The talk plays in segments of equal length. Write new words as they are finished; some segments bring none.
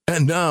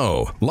And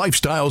now,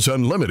 Lifestyles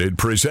Unlimited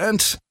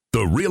presents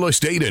the Real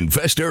Estate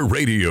Investor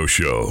Radio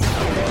Show.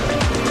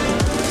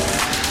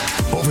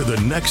 Over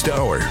the next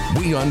hour,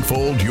 we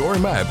unfold your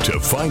map to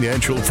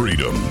financial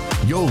freedom.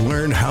 You'll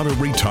learn how to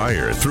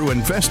retire through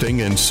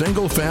investing in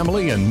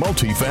single-family and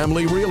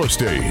multifamily real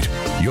estate.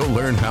 You'll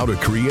learn how to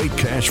create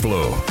cash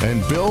flow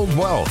and build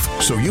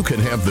wealth so you can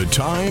have the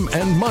time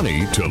and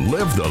money to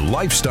live the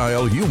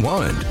lifestyle you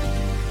want.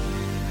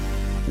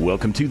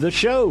 Welcome to the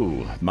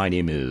show. My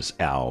name is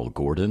Al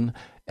Gordon,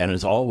 and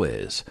as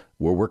always,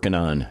 we're working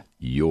on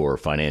your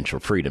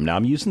financial freedom. Now,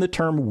 I'm using the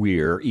term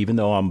we're, even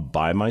though I'm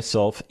by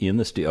myself in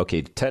the studio.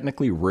 Okay,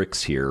 technically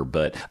Rick's here,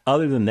 but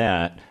other than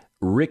that,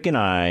 Rick and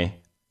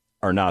I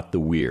are not the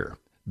we're.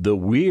 The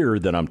we're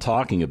that I'm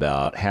talking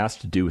about has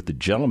to do with the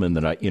gentleman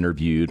that I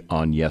interviewed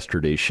on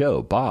yesterday's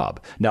show,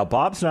 Bob. Now,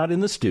 Bob's not in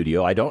the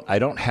studio. I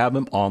don't have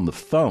him on the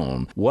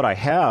phone. What I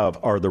have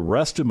are the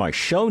rest of my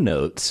show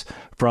notes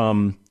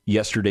from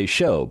yesterday's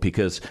show,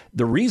 because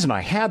the reason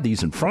I had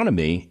these in front of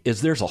me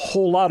is there's a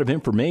whole lot of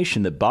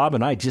information that Bob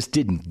and I just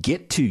didn't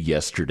get to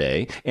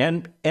yesterday.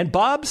 And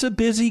Bob's a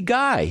busy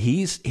guy.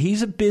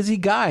 He's a busy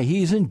guy.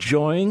 He's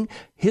enjoying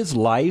his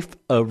life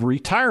of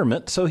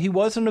retirement, so he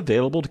wasn't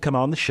available to come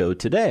on the show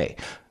today.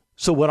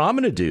 So what I'm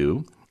going to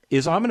do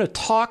is I'm going to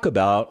talk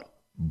about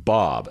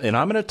Bob, and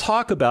I'm going to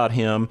talk about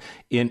him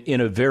in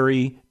a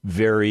very,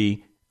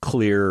 very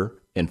clear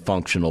and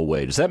functional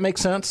way. Does that make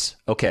sense?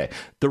 Okay.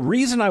 The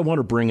reason I want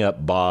to bring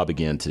up Bob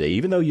again today,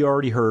 even though you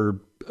already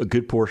heard a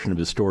good portion of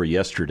his story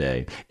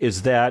yesterday,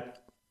 is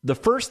that the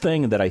first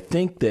thing that I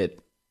think that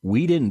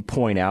we didn't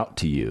point out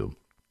to you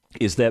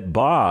is that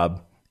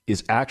Bob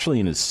is actually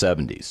in his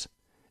 70s.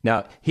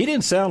 Now, he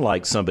didn't sound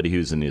like somebody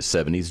who's in his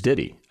 70s, did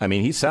he? I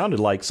mean, he sounded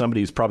like somebody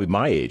who's probably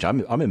my age.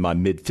 I'm in my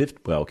late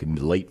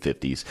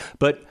 50s.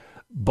 But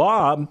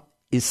Bob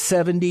is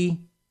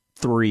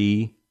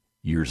 73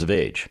 years of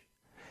age.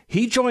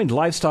 He joined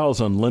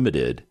Lifestyles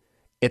Unlimited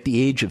at the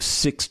age of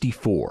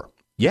 64.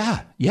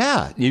 Yeah.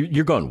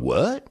 You're going,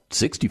 what?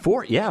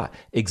 64? Yeah,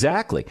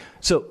 exactly.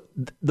 So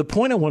the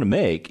point I want to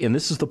make, and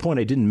this is the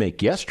point I didn't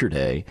make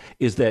yesterday,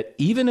 is that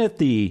even at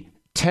the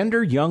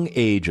tender young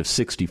age of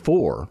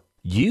 64,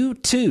 you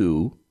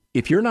too,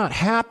 if you're not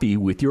happy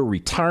with your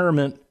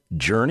retirement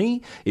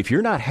journey, if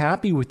you're not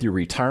happy with your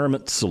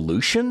retirement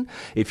solution,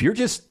 if you're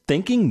just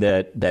thinking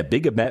that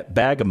big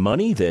bag of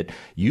money that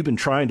you've been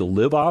trying to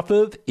live off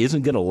of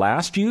isn't going to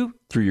last you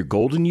through your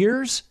golden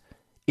years,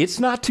 it's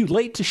not too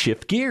late to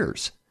shift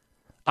gears.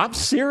 I'm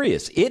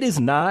serious. It is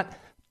not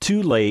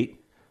too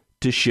late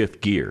to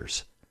shift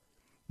gears.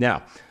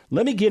 Now,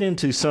 let me get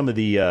into some of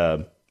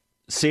the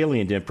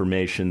salient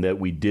information that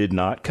we did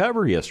not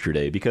cover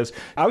yesterday, because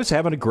I was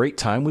having a great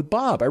time with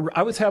Bob.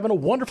 I was having a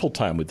wonderful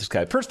time with this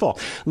guy. First of all,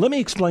 let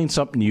me explain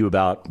something to you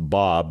about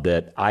Bob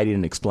that I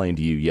didn't explain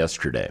to you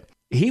yesterday.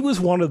 He was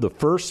one of the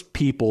first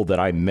people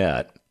that I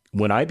met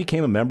when I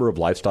became a member of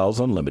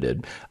Lifestyles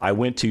Unlimited. I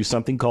went to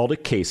something called a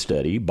case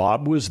study.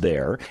 Bob was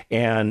there.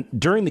 And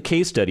during the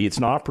case study, it's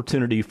an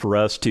opportunity for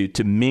us to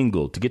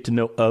mingle, to get to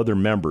know other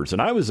members.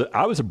 And I was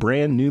a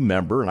brand new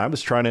member, and I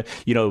was trying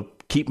to,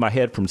 keep my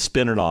head from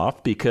spinning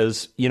off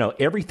because,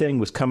 everything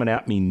was coming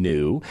at me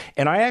new.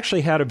 And I actually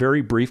had a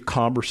very brief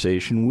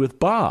conversation with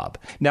Bob.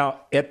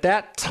 Now, at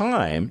that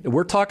time,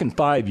 we're talking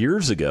 5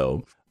 years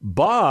ago,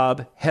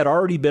 Bob had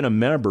already been a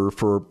member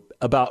for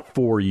about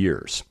 4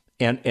 years.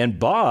 And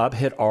Bob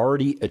had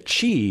already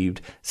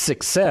achieved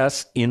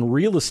success in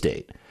real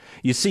estate.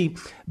 You see,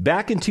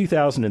 back in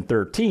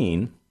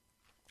 2013,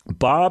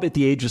 Bob, at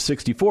the age of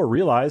 64,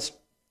 realized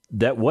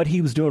that what he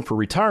was doing for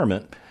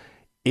retirement,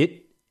 it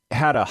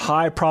had a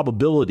high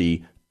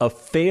probability of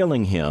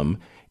failing him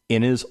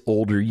in his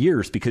older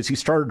years, because he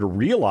started to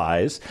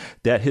realize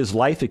that his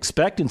life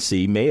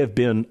expectancy may have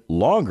been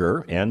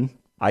longer. And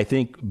I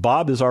think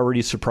Bob is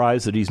already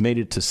surprised that he's made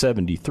it to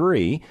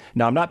 73.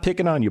 Now, I'm not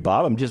picking on you,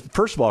 Bob.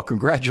 First of all,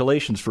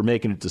 congratulations for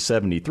making it to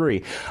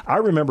 73. I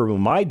remember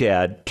when my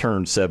dad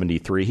turned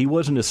 73, he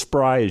wasn't as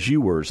spry as you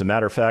were. As a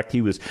matter of fact,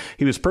 he was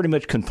pretty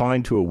much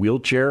confined to a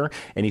wheelchair,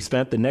 and he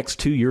spent the next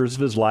 2 years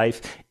of his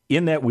life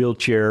in that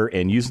wheelchair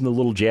and using the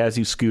little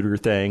jazzy scooter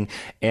thing.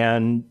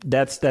 And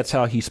that's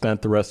how he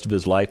spent the rest of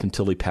his life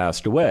until he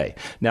passed away.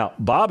 Now,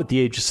 Bob at the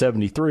age of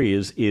 73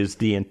 is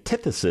the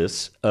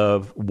antithesis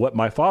of what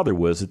my father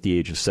was at the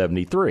age of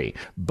 73.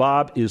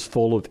 Bob is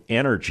full of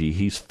energy.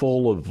 He's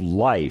full of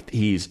life.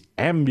 He's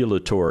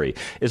ambulatory.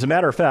 As a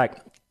matter of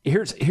fact,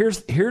 here's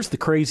the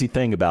crazy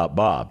thing about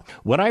Bob.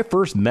 When I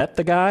first met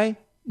the guy,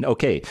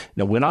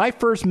 when I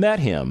first met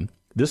him,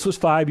 this was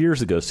 5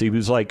 years ago, so he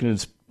was like in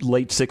his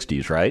late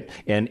 60s, right?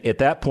 And at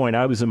that point,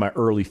 I was in my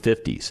early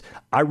 50s.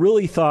 I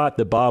really thought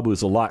that Bob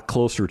was a lot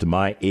closer to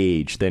my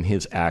age than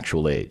his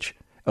actual age.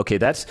 Okay,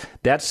 that's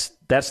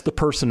the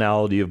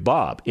personality of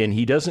Bob. And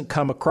he doesn't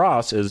come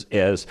across as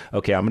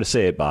okay, I'm going to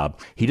say it, Bob.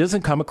 He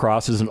doesn't come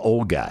across as an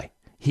old guy.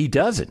 He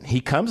doesn't.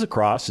 He comes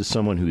across as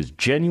someone who is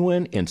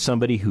genuine and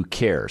somebody who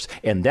cares.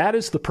 And that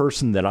is the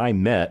person that I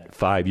met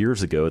 5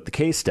 years ago at the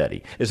case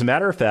study. As a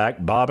matter of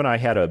fact, Bob and I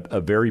had a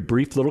very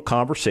brief little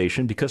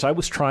conversation because I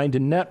was trying to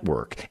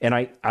network. And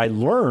I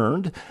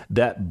learned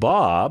that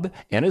Bob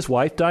and his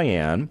wife,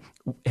 Diane,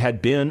 had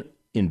been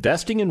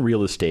investing in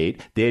real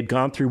estate. They had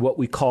gone through what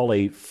we call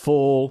a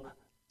full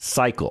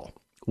cycle.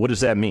 What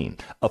does that mean?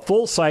 A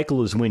full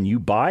cycle is when you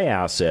buy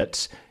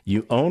assets,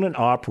 you own and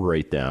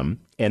operate them,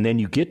 and then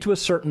you get to a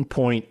certain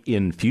point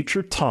in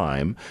future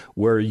time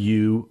where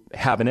you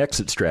have an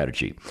exit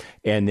strategy.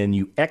 And then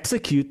you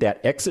execute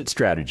that exit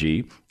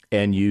strategy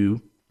and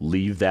you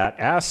leave that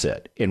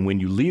asset. And when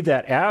you leave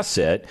that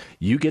asset,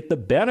 you get the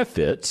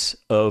benefits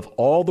of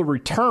all the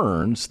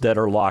returns that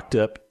are locked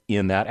up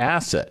in that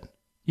asset.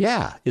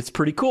 Yeah, it's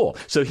pretty cool.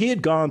 So he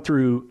had gone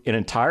through an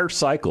entire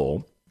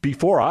cycle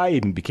before I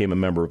even became a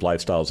member of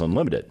Lifestyles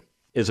Unlimited.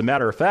 As a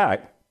matter of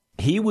fact,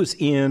 he was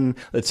in,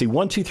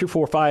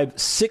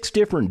 6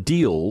 different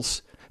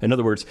deals. In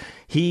other words,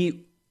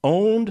 he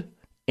owned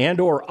and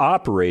or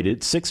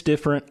operated 6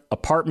 different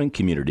apartment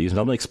communities. And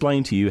I'm going to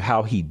explain to you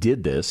how he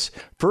did this.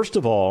 First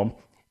of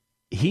all,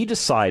 he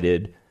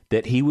decided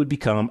that he would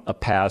become a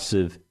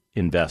passive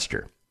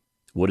investor.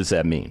 What does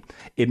that mean?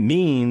 It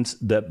means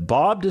that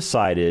Bob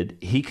decided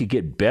he could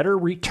get better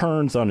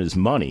returns on his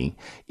money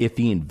if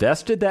he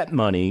invested that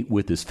money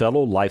with his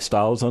fellow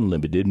Lifestyles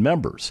Unlimited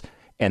members.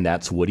 And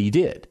that's what he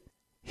did.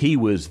 He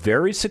was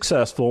very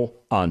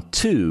successful on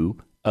 2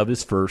 of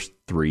his first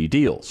 3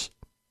 deals.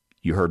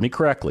 You heard me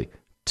correctly.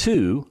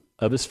 2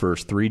 of his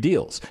first 3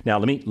 deals. Now,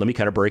 let me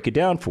kind of break it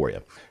down for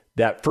you.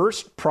 That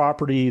first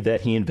property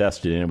that he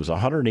invested in, it was a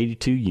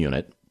 182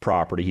 unit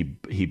property.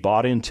 He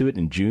bought into it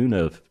in June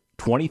of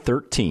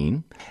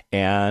 2013,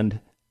 and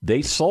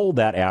they sold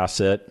that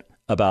asset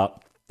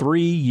about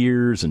 3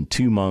 years and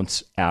 2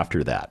 months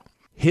after that.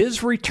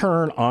 His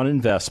return on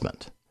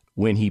investment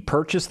when he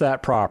purchased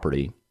that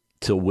property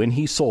till when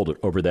he sold it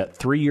over that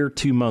 3-year,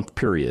 2-month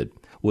period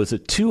was a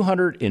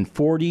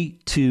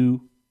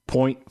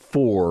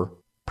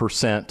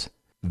 242.4%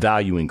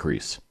 value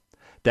increase.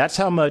 That's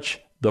how much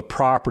the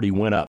property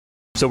went up.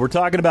 So we're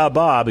talking about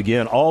Bob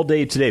again all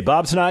day today.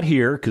 Bob's not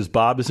here because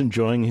Bob is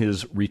enjoying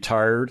his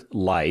retired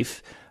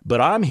life. But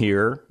I'm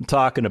here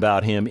talking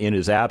about him in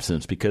his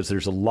absence because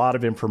there's a lot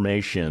of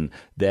information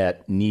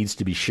that needs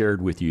to be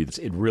shared with you.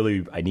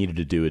 I needed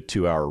to do a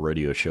 2-hour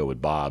radio show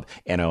with Bob,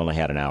 and I only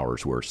had an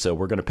hour's worth. So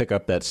we're going to pick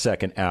up that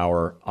second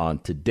hour on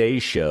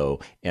today's show,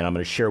 and I'm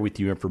going to share with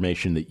you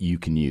information that you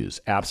can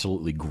use.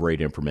 Absolutely great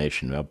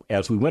information. Now,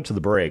 as we went to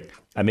the break,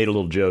 I made a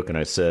little joke and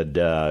I said,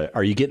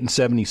 are you getting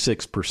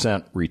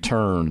 76%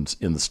 returns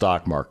in the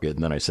stock market?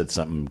 And then I said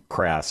something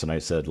crass and I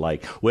said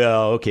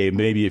well, okay,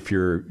 maybe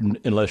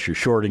unless you're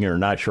shorting it or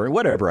not shorting,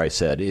 whatever I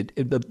said.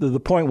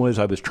 The point was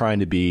I was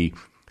trying to be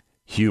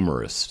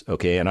humorous,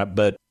 okay?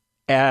 But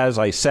as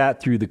I sat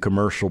through the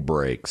commercial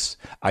breaks,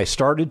 I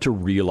started to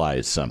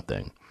realize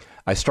something.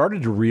 I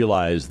started to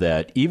realize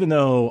that even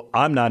though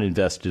I'm not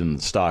invested in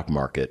the stock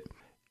market,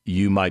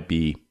 you might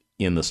be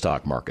in the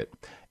stock market.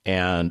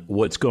 And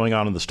what's going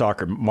on in the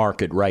stock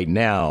market right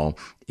now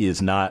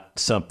is not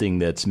something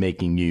that's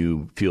making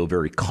you feel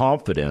very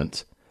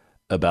confident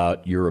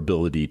about your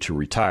ability to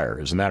retire.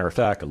 As a matter of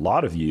fact, a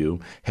lot of you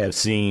have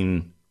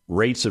seen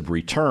rates of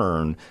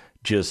return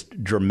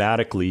just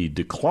dramatically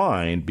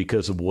decline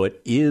because of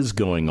what is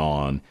going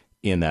on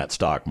in that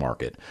stock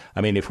market.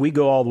 I mean, if we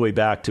go all the way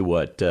back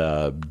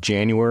to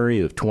January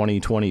of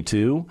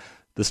 2022,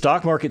 the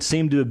stock market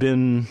seemed to have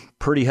been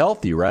pretty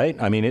healthy,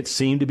 right? I mean, it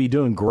seemed to be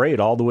doing great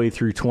all the way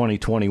through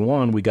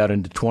 2021. We got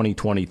into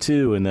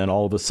 2022, and then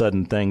all of a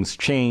sudden things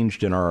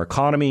changed in our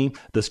economy.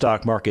 The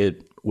stock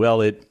market,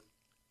 well, it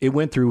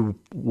went through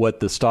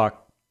what the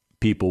stock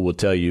people will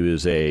tell you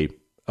is a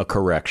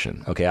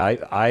correction. Okay,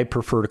 I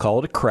prefer to call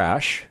it a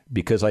crash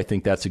because I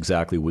think that's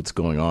exactly what's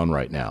going on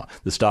right now.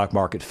 The stock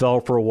market fell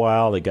for a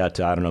while. It got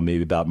to,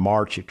 maybe about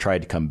March. It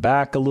tried to come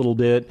back a little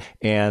bit,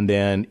 and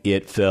then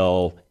it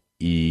fell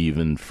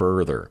even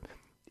further.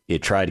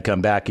 It tried to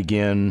come back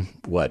again,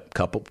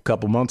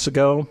 couple months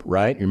ago,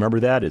 right? Remember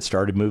that? It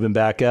started moving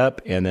back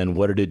up, and then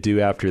what did it do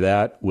after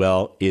that?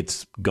 Well,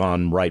 it's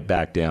gone right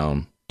back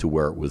down to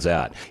where it was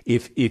at.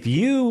 If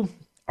you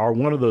are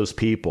one of those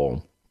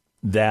people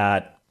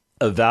that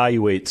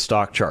evaluate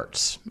stock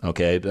charts,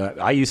 okay?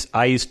 I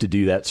used to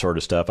do that sort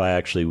of stuff.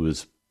 I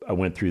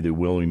went through the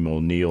William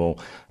O'Neill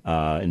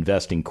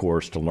investing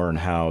course to learn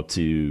how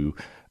to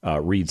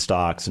read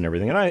stocks and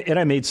everything. And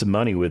I made some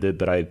money with it,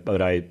 but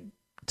I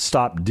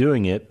stopped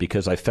doing it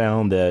because I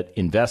found that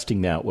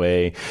investing that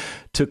way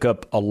took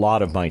up a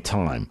lot of my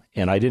time.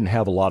 And I didn't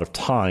have a lot of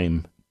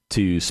time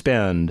to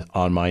spend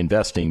on my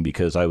investing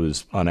because I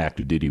was on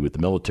active duty with the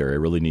military. I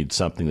really needed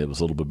something that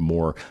was a little bit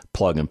more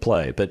plug and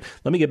play. But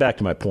let me get back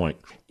to my point.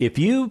 If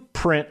you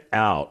print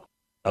out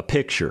a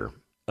picture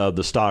of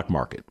the stock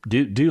market.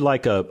 Do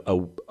like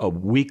a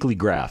weekly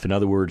graph. In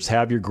other words,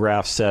 have your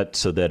graph set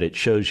so that it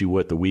shows you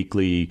what the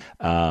weekly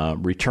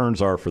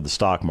returns are for the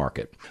stock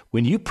market.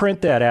 When you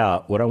print that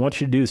out, what I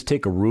want you to do is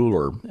take a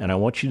ruler, and I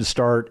want you to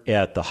start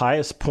at the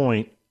highest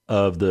point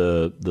of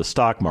the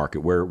stock market,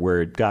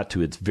 where it got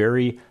to its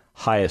very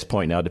highest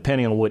point. Now,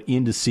 depending on what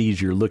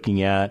indices you're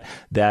looking at,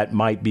 that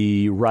might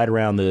be right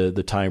around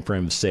the time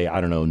frame of, say,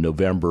 I don't know,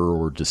 November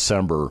or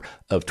December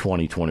of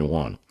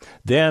 2021.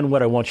 Then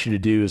what I want you to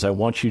do is I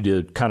want you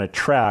to kind of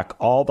track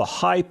all the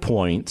high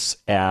points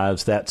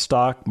as that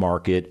stock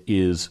market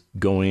is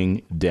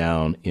going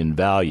down in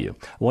value.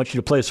 I want you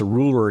to place a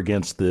ruler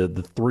against the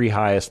three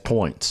highest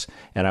points,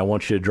 and I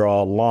want you to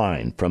draw a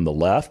line from the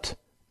left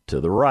to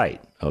the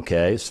right,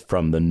 okay,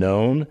 from the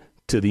known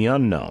to the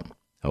unknown.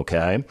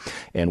 Okay.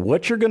 And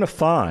what you're going to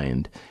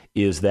find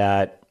is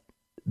that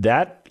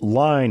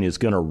line is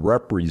going to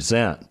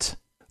represent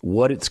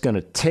what it's going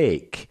to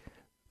take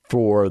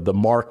for the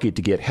market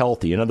to get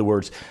healthy. In other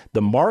words,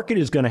 the market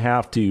is going to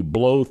have to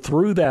blow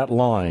through that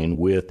line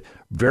with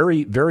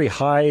very, very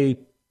high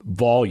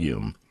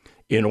volume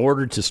in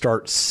order to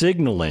start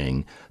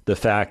signaling the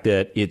fact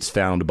that it's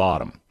found a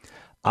bottom.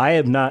 I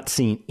have not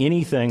seen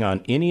anything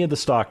on any of the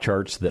stock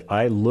charts that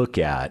I look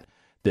at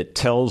that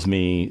tells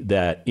me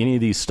that any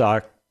of these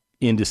stock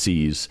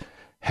indices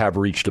have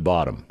reached a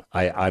bottom.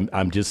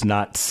 I'm just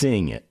not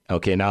seeing it.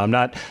 Okay,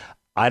 now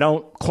I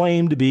don't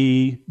claim to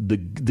be the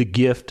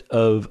gift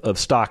of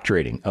stock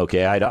trading.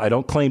 Okay, I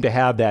don't claim to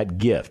have that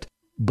gift.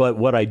 But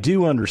what I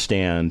do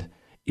understand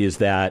is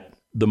that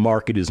the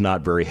market is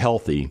not very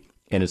healthy,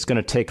 and it's going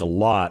to take a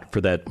lot for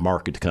that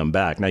market to come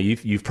back. Now,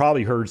 you've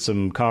probably heard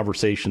some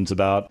conversations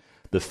about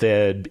the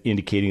Fed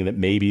indicating that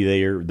maybe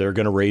they're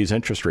going to raise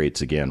interest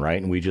rates again,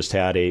 right? And we just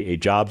had a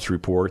jobs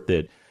report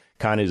that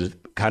kind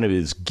of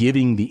is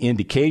giving the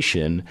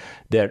indication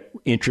that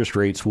interest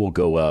rates will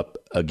go up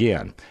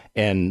again.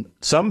 And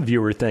some of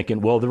you are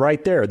thinking, well,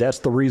 right there, that's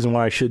the reason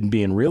why I shouldn't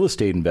be in real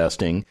estate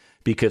investing,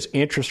 because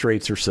interest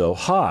rates are so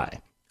high.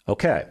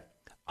 Okay,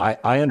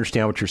 I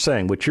understand what you're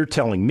saying. What you're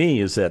telling me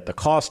is that the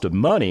cost of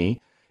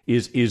money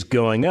is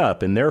going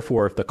up, and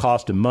therefore, if the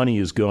cost of money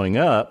is going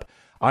up,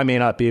 I may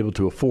not be able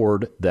to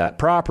afford that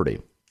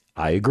property.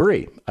 I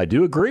agree. I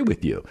do agree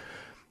with you.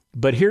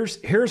 But here's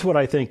what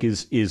I think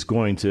is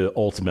going to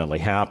ultimately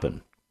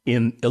happen,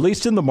 at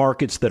least in the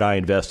markets that I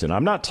invest in.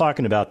 I'm not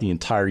talking about the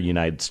entire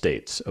United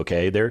States.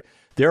 Okay, there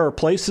are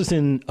places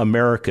in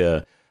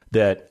America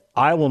that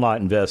I will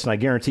not invest, and I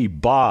guarantee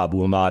Bob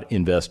will not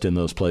invest in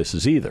those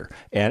places either.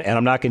 And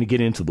I'm not going to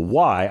get into the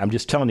why. I'm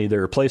just telling you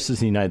there are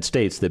places in the United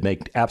States that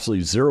make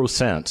absolutely 0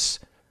 cents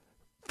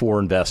for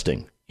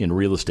investing in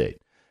real estate.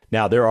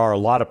 Now, there are a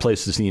lot of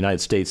places in the United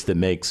States that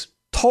makes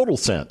total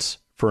sense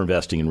for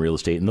investing in real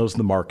estate, and those are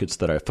the markets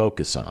that I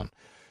focus on.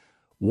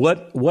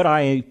 What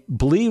I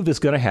believe is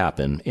going to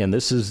happen, and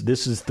this is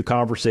the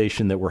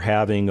conversation that we're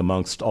having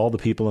amongst all the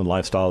people in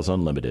Lifestyles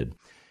Unlimited,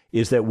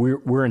 is that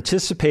we're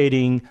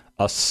anticipating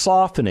a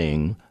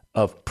softening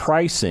of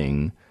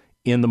pricing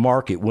in the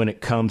market when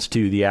it comes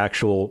to the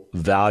actual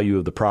value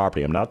of the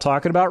property. I'm not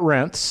talking about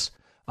rents.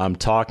 I'm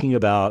talking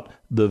about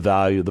the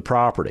value of the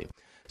property.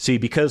 See,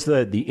 because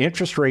the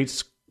interest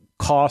rates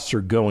costs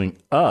are going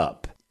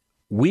up,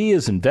 we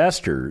as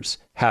investors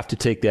have to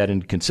take that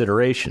into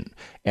consideration.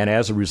 And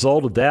as a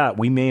result of that,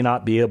 we may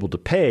not be able to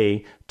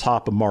pay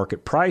top of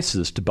market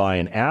prices to buy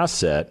an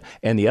asset.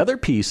 And the other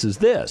piece is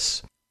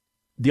this.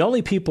 The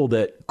only people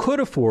that could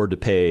afford to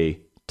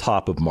pay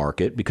top of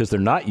market because they're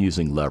not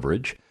using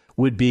leverage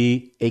would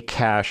be a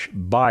cash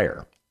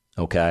buyer.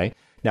 Okay.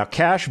 Now,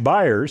 cash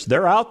buyers,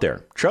 they're out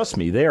there. Trust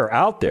me, they are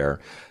out there.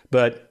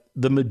 But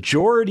the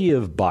majority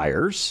of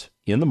buyers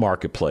in the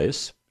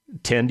marketplace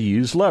tend to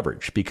use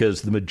leverage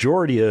because the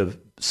majority of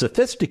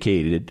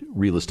sophisticated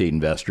real estate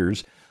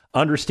investors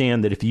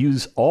understand that if you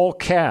use all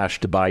cash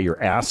to buy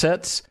your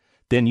assets,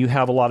 then you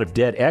have a lot of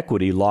debt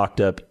equity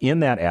locked up in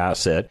that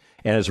asset.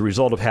 And as a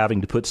result of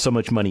having to put so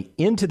much money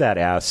into that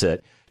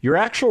asset, your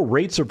actual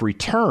rates of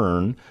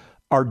return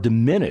are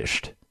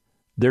diminished.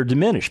 They're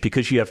diminished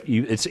because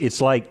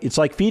it's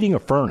like feeding a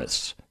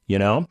furnace, you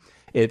know?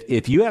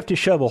 If you have to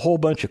shove a whole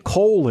bunch of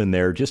coal in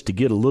there just to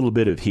get a little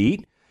bit of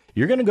heat,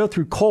 you're going to go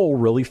through coal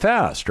really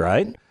fast,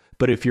 right?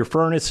 But if your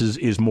furnace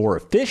is more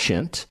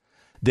efficient,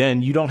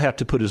 then you don't have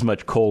to put as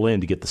much coal in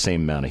to get the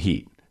same amount of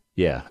heat.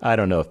 Yeah, I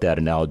don't know if that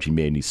analogy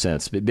made any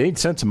sense. It made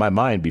sense in my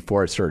mind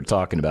before I started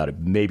talking about it.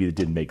 Maybe it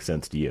didn't make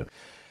sense to you.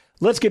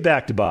 Let's get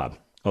back to Bob,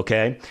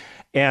 okay?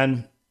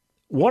 And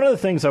one of the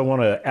things I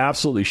want to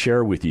absolutely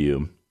share with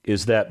you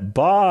is that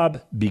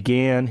Bob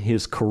began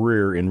his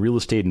career in real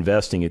estate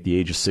investing at the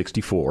age of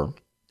 64,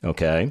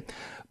 okay?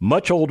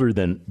 Much older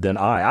than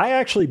I. I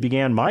actually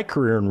began my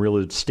career in real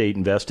estate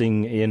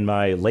investing in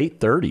my late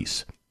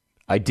 30s.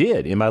 I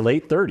did, in my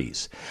late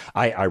 30s.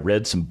 I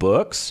read some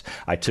books.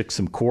 I took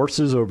some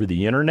courses over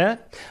the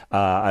internet.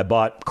 I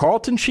bought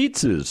Carleton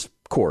Sheets'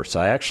 course.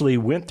 I actually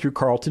went through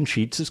Carleton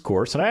Sheets'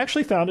 course, and I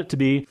actually found it to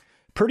be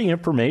pretty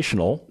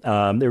informational.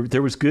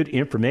 There was good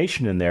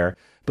information in there.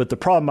 But the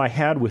problem I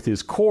had with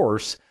his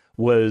course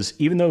was,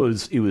 even though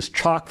it was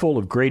chock full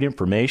of great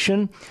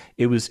information,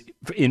 it was,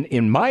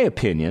 in my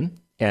opinion,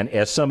 and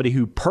as somebody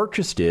who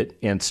purchased it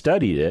and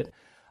studied it,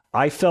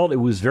 I felt it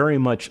was very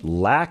much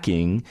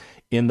lacking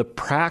in the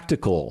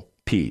practical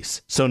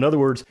piece. So in other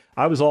words,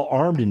 I was all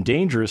armed and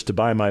dangerous to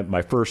buy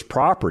my first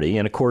property.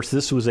 And of course,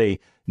 this was a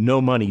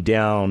no money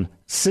down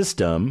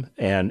system.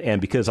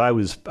 And because I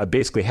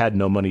basically had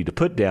no money to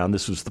put down,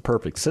 this was the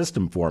perfect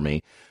system for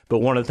me. But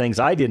one of the things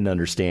I didn't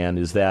understand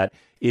is that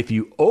if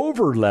you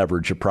over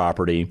leverage a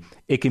property,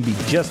 it can be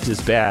just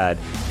as bad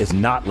as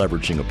not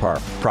leveraging a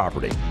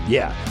property.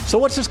 Yeah. So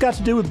what's this got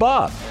to do with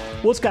Bob?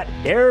 Well, it's got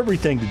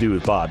everything to do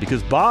with Bob,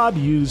 because Bob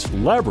used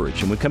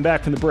leverage. And when we come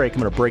back from the break, I'm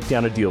going to break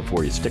down a deal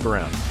for you. Stick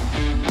around.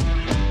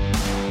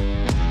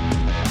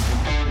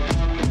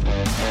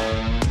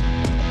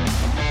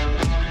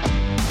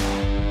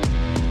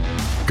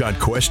 Got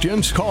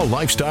questions? Call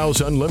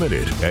Lifestyles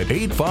Unlimited at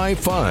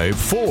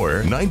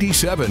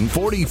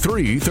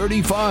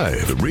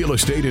 855-497-4335. The Real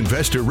Estate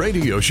Investor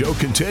Radio Show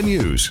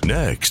continues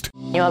next.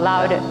 You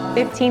allowed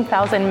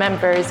 15,000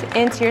 members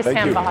into your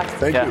sandbox.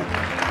 Thank you.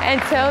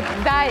 And so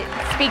that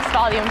speaks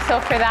volumes.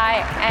 So for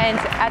that, and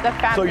as a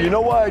family. So you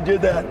know why I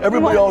did that?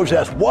 Everybody always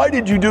asks, why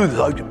did you do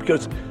this?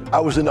 Because I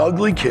was an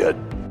ugly kid.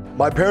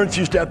 My parents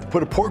used to have to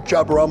put a pork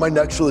chop around my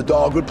neck so the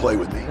dog would play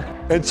with me.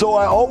 And so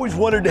I always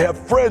wanted to have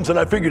friends, and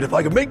I figured if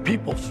I could make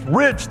people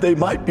rich, they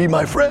might be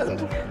my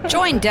friend.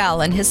 Join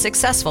Del and his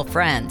successful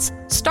friends.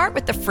 Start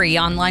with the free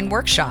online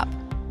workshop.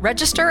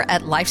 Register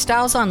at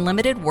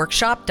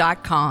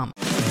lifestylesunlimitedworkshop.com.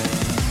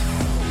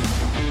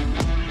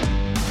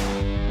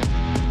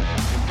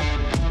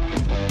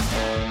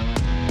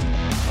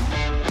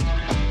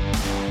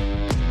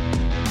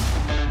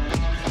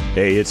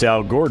 Hey, it's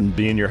Al Gordon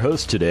being your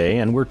host today,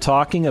 and we're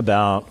talking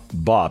about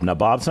Bob. Now,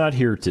 Bob's not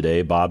here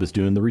today. Bob is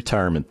doing the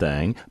retirement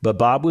thing, but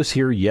Bob was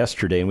here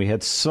yesterday, and we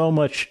had so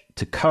much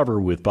to cover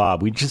with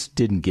Bob. We just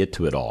didn't get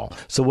to it all.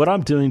 So what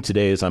I'm doing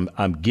today is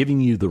I'm giving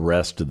you the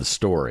rest of the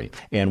story.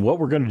 And what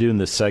we're going to do in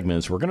this segment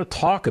is we're going to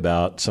talk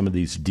about some of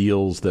these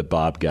deals that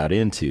Bob got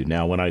into.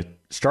 Now, when I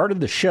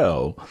started the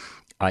show,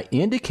 I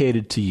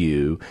indicated to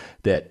you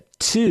that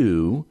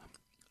 2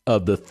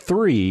 of the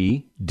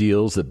 3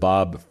 deals that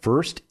Bob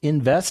first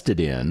invested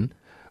in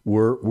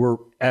were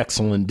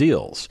excellent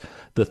deals.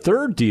 The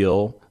third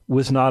deal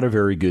was not a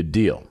very good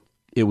deal.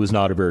 It was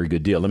not a very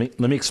good deal. Let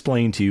me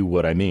explain to you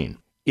what I mean.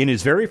 In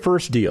his very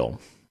first deal,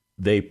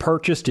 they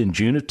purchased in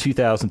June of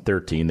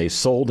 2013. They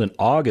sold in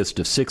August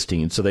of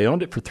 16, so they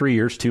owned it for 3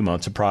 years, 2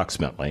 months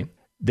approximately.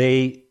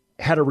 They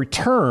had a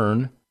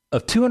return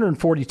of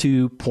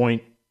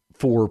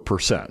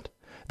 242.4%.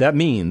 That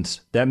means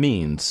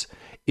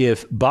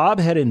if Bob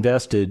had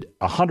invested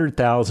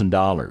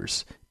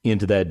 $100,000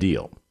 into that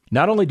deal,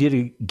 not only did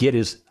he get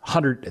his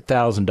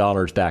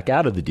 $100,000 back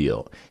out of the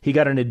deal, he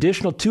got an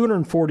additional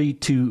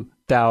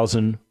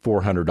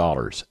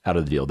 $242,400 out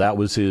of the deal.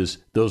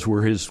 Those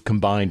were his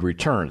combined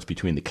returns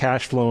between the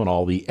cash flow and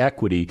all the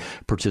equity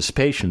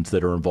participations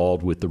that are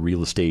involved with the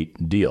real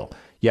estate deal.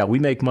 Yeah, we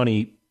make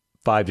money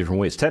 5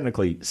 different ways,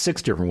 technically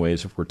 6 different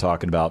ways if we're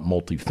talking about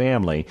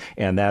multifamily,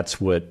 and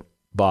that's what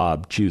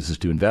Bob chooses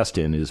to invest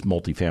in is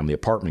multifamily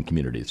apartment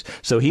communities.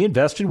 So he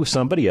invested with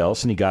somebody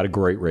else and he got a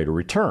great rate of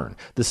return.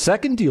 The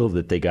second deal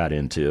that they got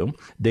into,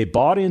 they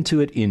bought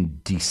into it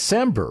in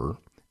December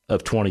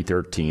of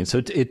 2013. So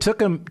it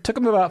took him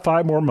about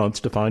 5 more months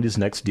to find his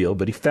next deal,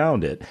 but he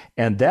found it.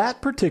 And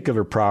that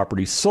particular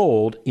property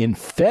sold in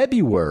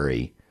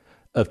February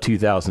of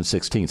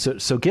 2016.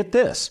 So get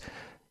this.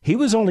 He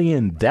was only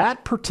in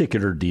that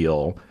particular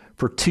deal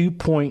for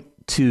 2.2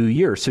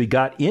 years. So he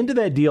got into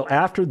that deal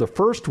after the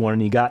first one,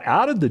 and he got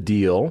out of the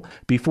deal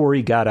before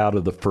he got out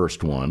of the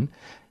first one.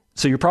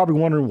 So you're probably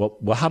wondering,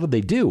 well, how did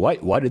they do?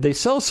 Why did they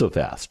sell so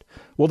fast?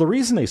 Well, the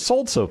reason they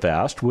sold so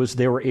fast was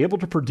they were able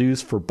to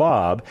produce for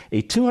Bob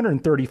a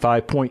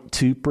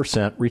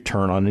 235.2%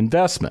 return on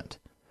investment.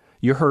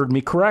 You heard me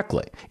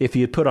correctly. If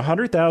he had put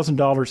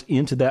 $100,000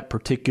 into that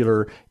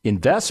particular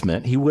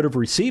investment, he would have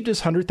received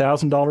his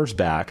 $100,000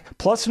 back,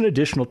 plus an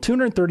additional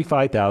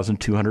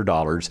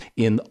 $235,200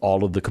 in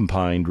all of the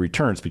combined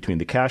returns between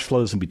the cash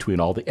flows and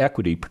between all the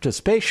equity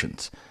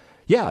participations.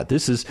 Yeah,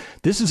 this is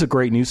a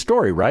great news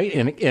story, right?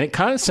 And it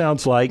kind of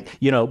sounds like,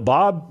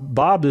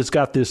 Bob has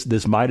got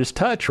this Midas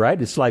touch,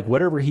 right? It's like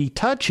whatever he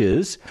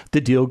touches, the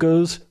deal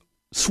goes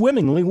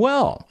swimmingly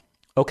well.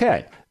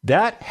 Okay.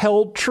 That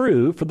held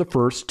true for the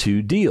first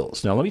 2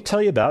 deals. Now, let me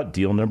tell you about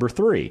deal number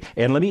 3.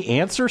 And let me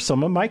answer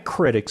some of my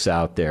critics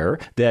out there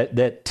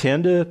that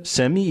tend to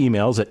send me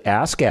emails at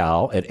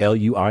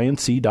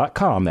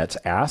askal@luinc.com. That's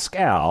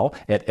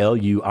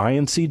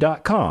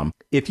askal@luinc.com.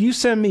 If you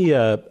send me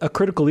a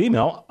critical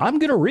email, I'm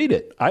going to read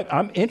it.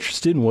 I'm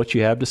interested in what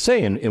you have to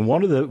say. And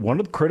one of the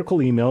critical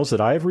emails that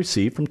I have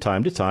received from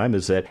time to time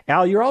is that,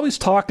 Al, you're always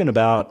talking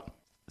about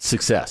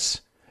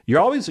success. You're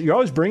always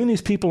bringing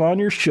these people on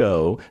your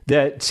show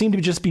that seem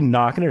to just be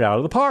knocking it out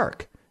of the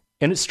park.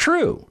 And it's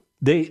true.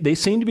 They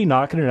seem to be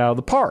knocking it out of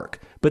the park.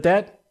 But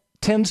that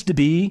tends to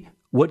be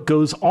what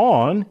goes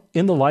on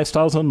in the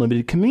Lifestyles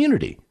Unlimited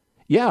community.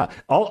 Yeah,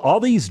 all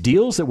these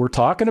deals that we're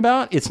talking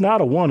about, it's not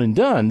a one and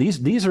done.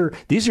 These are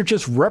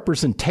just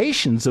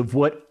representations of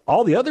what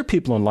all the other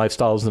people in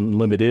Lifestyles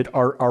Unlimited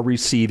are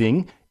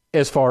receiving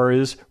as far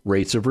as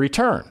rates of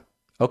return.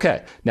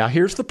 Okay, now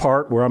here's the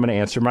part where I'm going to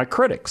answer my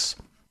critics.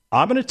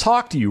 I'm going to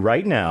talk to you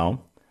right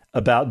now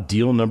about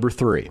deal number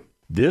 3.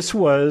 This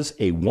was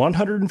a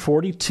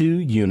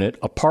 142-unit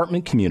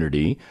apartment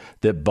community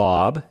that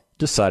Bob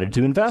decided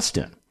to invest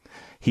in.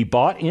 He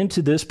bought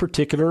into this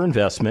particular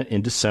investment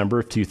in December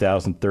of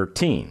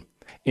 2013.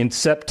 In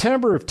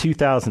September of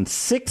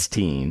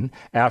 2016,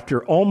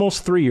 after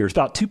almost 3 years,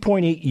 about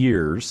 2.8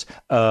 years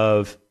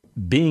of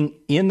being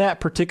in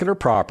that particular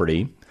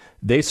property,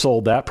 they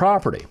sold that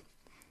property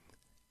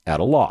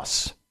at a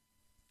loss.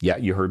 Yeah,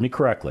 you heard me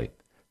correctly,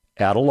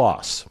 at a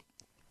loss.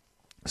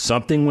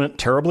 Something went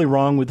terribly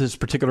wrong with this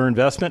particular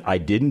investment. I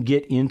didn't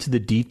get into the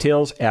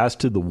details as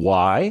to the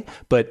why,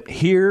 but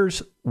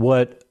here's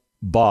what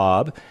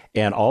Bob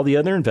and all the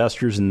other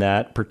investors in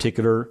that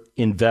particular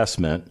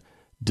investment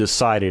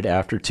decided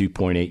after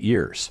 2.8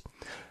 years.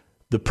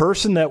 The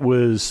person that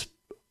was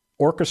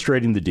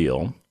orchestrating the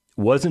deal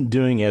wasn't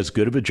doing as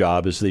good of a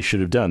job as they should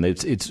have done.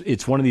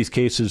 It's one of these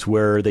cases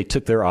where they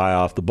took their eye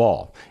off the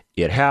ball.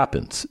 It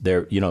happens.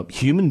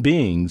 Human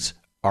beings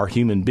are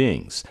human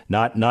beings.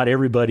 Not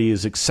everybody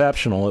is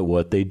exceptional at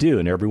what they do.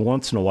 And every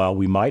once in a while,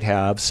 we might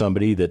have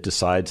somebody that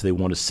decides they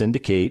want to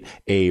syndicate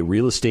a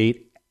real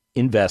estate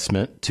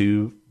investment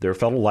to their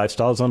fellow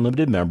Lifestyles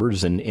Unlimited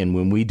members. And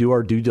when we do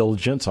our due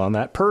diligence on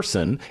that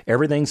person,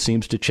 everything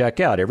seems to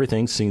check out.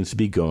 Everything seems to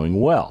be going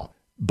well.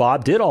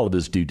 Bob did all of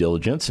his due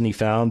diligence, and he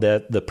found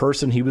that the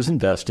person he was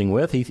investing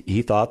with,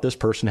 he thought this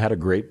person had a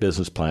great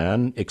business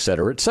plan, et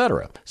cetera, et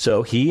cetera.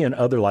 So he and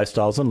other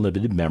Lifestyles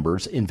Unlimited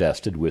members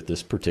invested with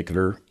this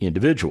particular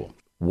individual.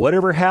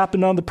 Whatever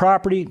happened on the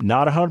property,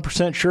 not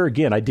 100% sure.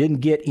 Again, I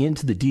didn't get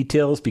into the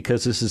details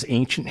because this is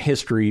ancient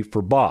history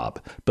for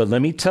Bob. But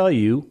let me tell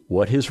you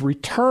what his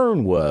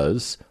return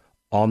was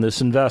on this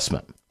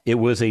investment. It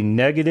was a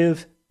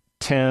negative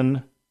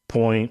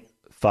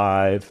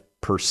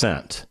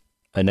 10.5%.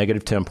 A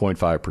negative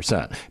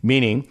 10.5%.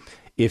 Meaning,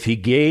 if he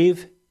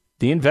gave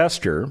the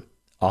investor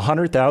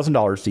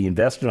 $100,000, he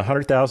invested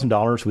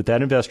 $100,000 with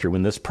that investor.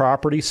 When this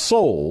property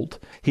sold,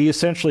 he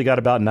essentially got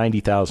about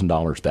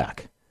 $90,000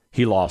 back.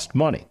 He lost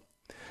money.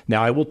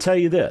 Now, I will tell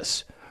you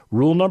this.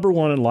 Rule number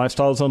 1 in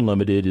Lifestyles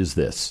Unlimited is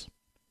this.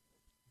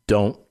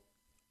 Don't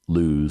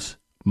lose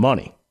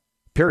money.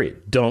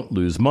 Period. Don't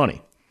lose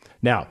money.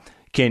 Now,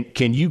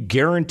 can you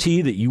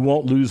guarantee that you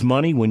won't lose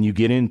money when you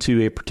get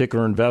into a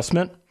particular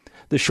investment?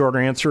 The short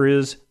answer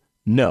is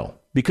no,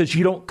 because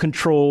you don't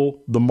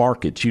control the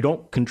markets. You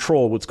don't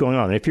control what's going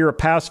on. And if you're a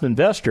passive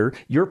investor,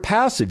 you're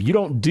passive. You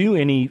don't do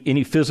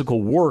any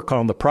physical work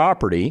on the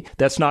property.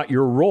 That's not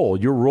your role.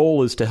 Your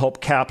role is to help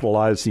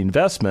capitalize the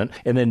investment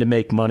and then to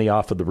make money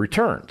off of the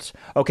returns.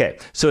 Okay,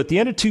 so at the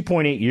end of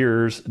 2.8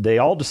 years, they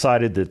all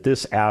decided that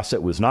this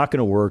asset was not going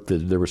to work,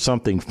 that there was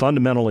something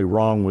fundamentally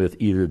wrong with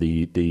either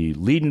the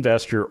lead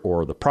investor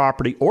or the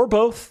property or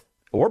both.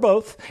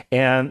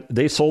 And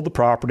they sold the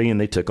property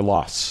and they took a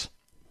loss.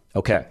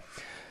 Okay.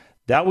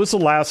 That was the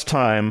last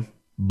time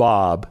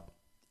Bob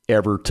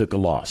ever took a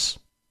loss.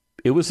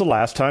 It was the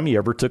last time he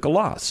ever took a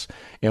loss.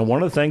 And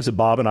one of the things that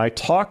Bob and I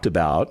talked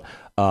about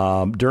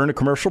during a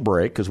commercial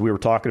break, because we were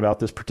talking about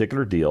this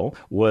particular deal,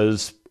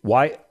 was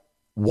why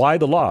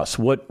the loss?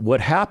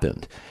 What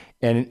happened?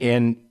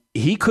 And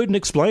he couldn't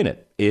explain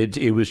it.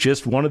 It was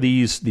just one of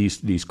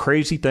these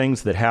crazy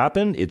things that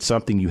happen. It's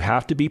something you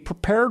have to be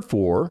prepared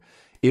for.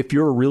 If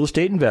you're a real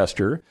estate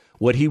investor,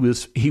 what he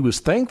was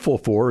thankful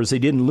for is he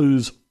didn't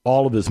lose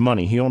all of his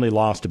money. He only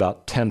lost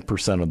about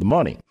 10% of the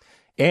money.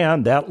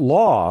 And that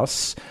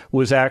loss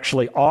was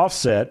actually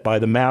offset by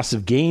the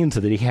massive gains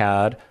that he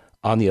had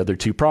on the other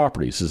two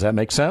properties. Does that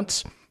make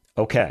sense?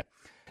 Okay.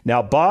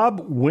 Now,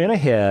 Bob went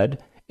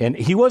ahead and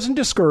he wasn't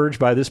discouraged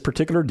by this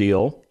particular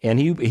deal, and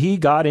he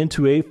got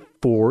into a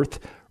fourth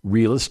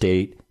real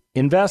estate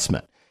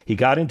investment. He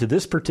got into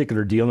this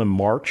particular deal in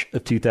March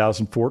of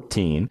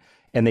 2014.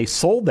 And they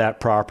sold that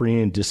property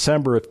in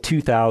December of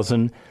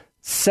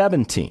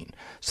 2017.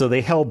 So they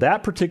held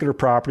that particular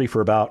property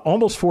for about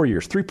almost 4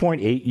 years,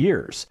 3.8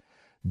 years.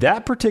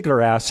 That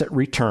particular asset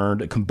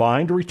returned a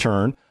combined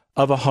return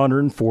of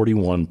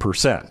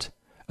 141%.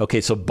 Okay,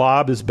 so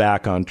Bob is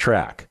back on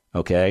track.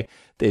 Okay,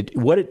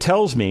 what it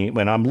tells me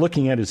when I'm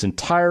looking at his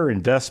entire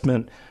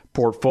investment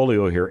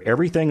portfolio here,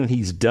 everything that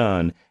he's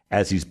done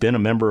as he's been a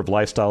member of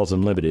Lifestyles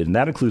Unlimited, and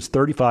that includes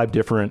 35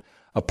 different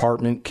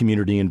apartment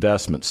community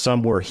investments,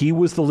 some where he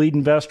was the lead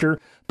investor,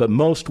 but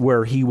most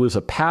where he was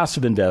a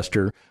passive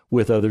investor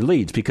with other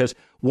leads. Because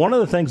one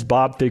of the things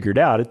Bob figured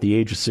out at the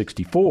age of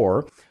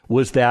 64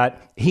 was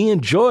that he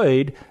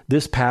enjoyed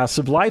this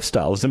passive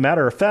lifestyle. As a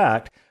matter of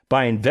fact,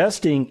 by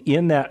investing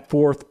in that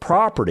fourth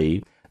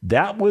property,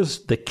 that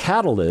was the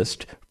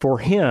catalyst for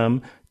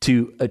him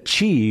to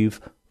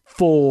achieve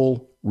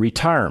full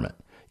retirement.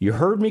 You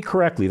heard me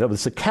correctly. That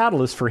was the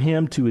catalyst for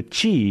him to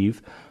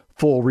achieve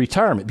full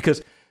retirement,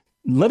 because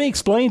let me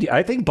explain to you.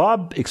 I think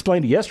Bob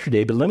explained it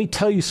yesterday, but let me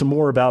tell you some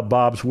more about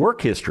Bob's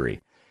work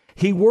history.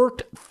 He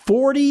worked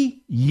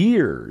 40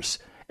 years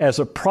as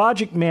a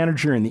project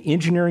manager in the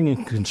engineering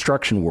and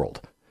construction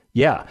world.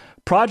 Yeah,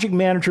 project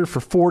manager for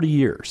 40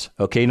 years.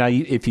 Okay, now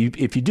if you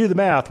do the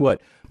math,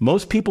 what?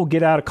 Most people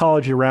get out of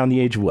college around the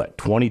age of what?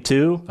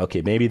 22?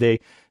 Okay, maybe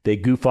they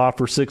goof off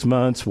for 6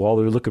 months while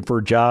they're looking for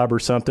a job or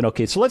something.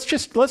 Okay, so let's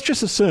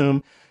just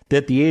assume that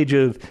at the age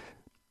of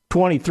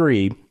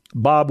 23,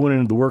 Bob went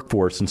into the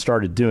workforce and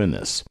started doing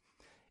this.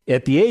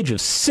 At the age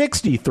of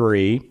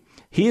 63,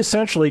 he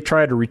essentially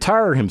tried to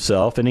retire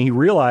himself, and he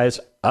realized,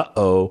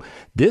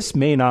 this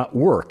may not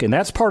work. And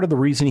that's part of the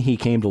reason he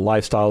came to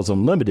Lifestyles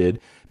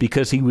Unlimited,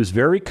 because he was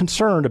very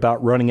concerned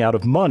about running out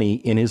of money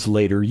in his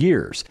later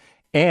years.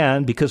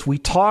 And because we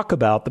talk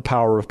about the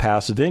power of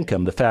passive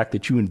income, the fact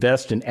that you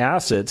invest in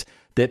assets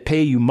that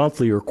pay you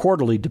monthly or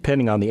quarterly,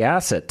 depending on the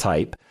asset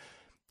type,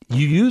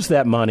 you use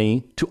that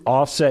money to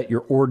offset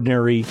your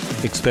ordinary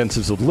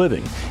expenses of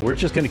living. We're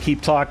just going to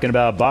keep talking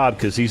about Bob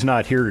because he's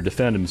not here to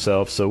defend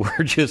himself, so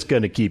we're just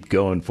going to keep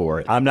going for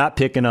it. I'm not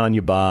picking on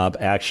you, Bob.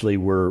 Actually,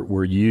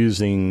 we're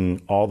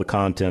using all the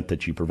content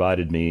that you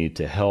provided me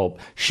to help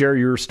share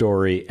your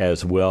story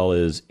as well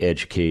as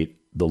educate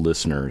the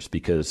listeners,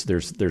 because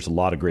there's a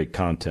lot of great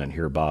content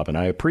here, Bob, and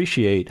I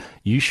appreciate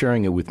you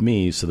sharing it with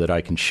me so that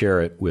I can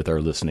share it with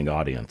our listening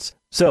audience.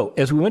 So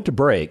as we went to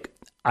break,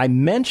 I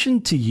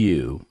mentioned to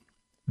you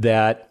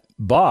that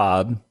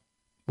Bob,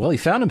 well, he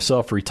found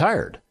himself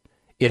retired.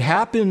 It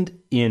happened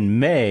in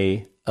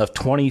May of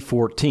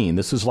 2014.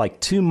 This was like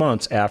 2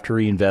 months after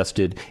he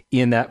invested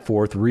in that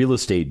fourth real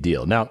estate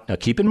deal. Now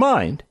keep in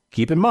mind,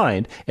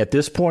 at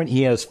this point,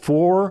 he has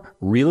 4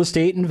 real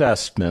estate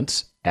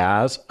investments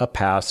as a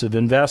passive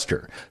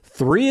investor.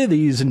 3 of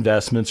these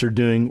investments are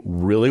doing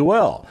really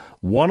well.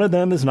 One of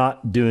them is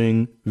not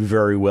doing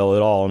very well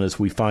at all. And as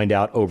we find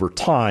out over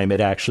time, it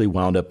actually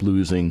wound up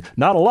losing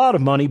not a lot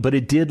of money, but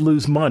it did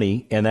lose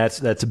money. And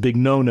that's a big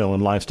no-no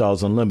in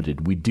Lifestyles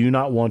Unlimited. We do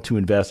not want to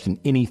invest in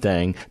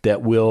anything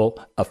that will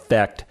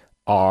affect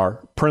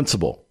our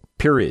principal,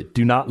 period.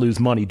 Do not lose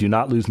money. Do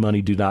not lose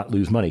money. Do not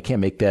lose money.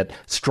 Can't make that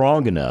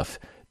strong enough.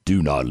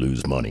 Do not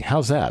lose money.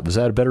 How's that? Was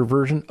that a better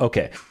version?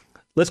 Okay.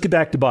 Let's get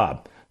back to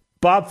Bob.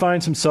 Bob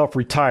finds himself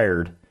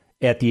retired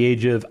at the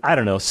age of,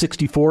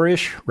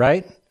 64-ish,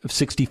 right?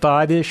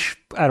 65-ish,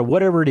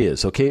 whatever it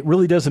is, okay? It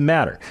really doesn't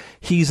matter.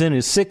 He's in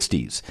his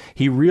 60s.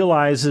 He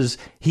realizes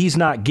he's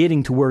not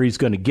getting to where he's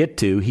going to get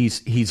to.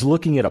 He's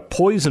looking at a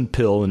poison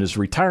pill in his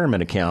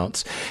retirement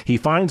accounts. He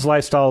finds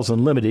Lifestyles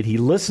Unlimited. He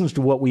listens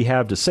to what we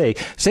have to say.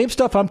 Same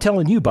stuff I'm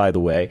telling you, by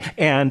the way.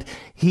 And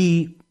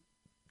he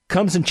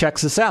comes and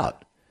checks us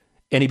out.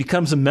 And he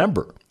becomes a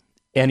member.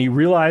 And he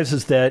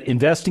realizes that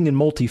investing in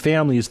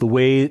multifamily is the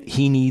way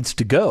he needs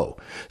to go.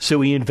 So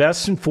he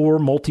invests in 4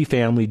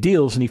 multifamily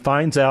deals, and he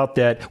finds out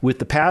that with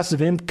the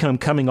passive income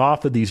coming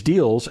off of these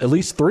deals, at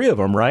least 3 of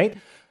them, right?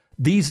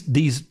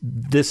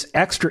 This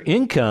extra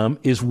income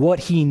is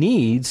what he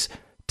needs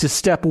to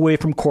step away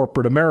from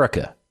corporate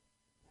America.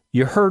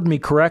 You heard me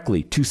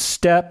correctly, to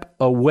step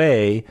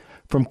away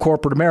from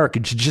corporate America,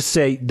 to just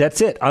say,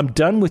 that's it. I'm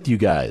done with you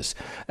guys.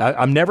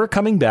 I'm never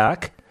coming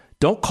back.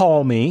 Don't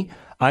call me.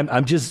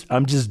 I'm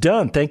just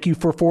done. Thank you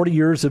for 40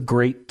 years of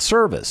great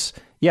service.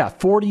 Yeah,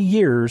 40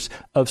 years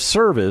of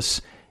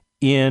service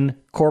in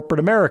corporate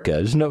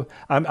America.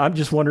 I'm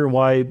just wondering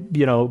why,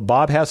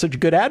 Bob has such a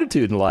good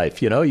attitude in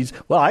life.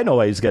 I know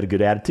why he's got a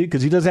good attitude,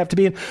 because he doesn't have to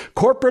be in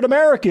corporate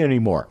America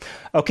anymore.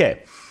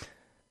 Okay.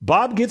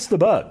 Bob gets the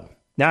bug.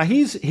 Now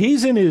he's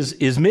in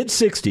his mid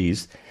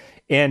 60s,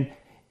 and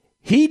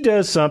he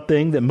does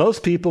something that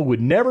most people would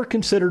never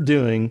consider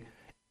doing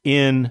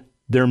in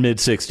their mid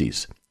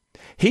 60s.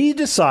 He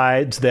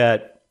decides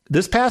that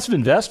this passive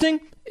investing,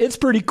 it's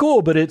pretty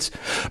cool, but it's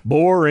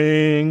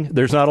boring.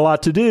 There's not a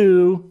lot to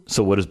do.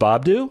 So what does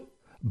Bob do?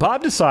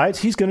 Bob decides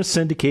he's going to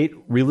syndicate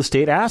real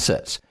estate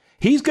assets.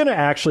 He's going to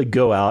actually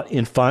go out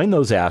and find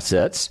those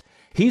assets.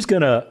 He's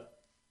going to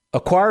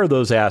acquire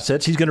those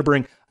assets. He's going to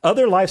bring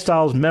other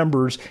Lifestyles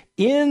members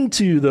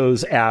into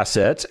those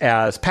assets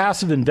as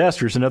passive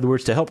investors, in other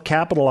words, to help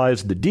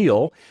capitalize the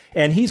deal.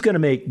 And he's going to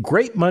make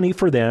great money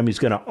for them. He's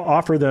going to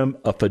offer them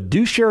a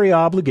fiduciary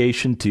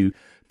obligation to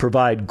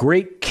provide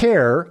great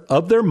care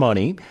of their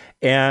money.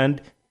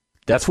 And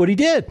that's what he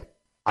did.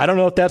 I don't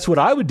know if that's what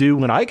I would do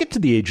when I get to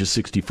the age of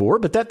 64,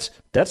 but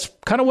that's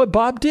kind of what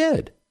Bob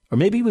did. Or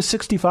maybe he was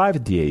 65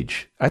 at the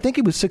age. I think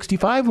he was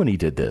 65 when he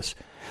did this.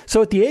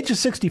 So at the age of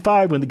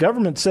 65, when the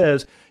government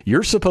says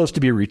you're supposed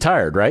to be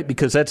retired, right?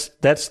 Because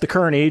that's the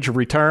current age of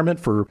retirement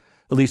for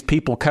at least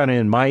people kind of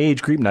in my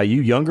age group. Now,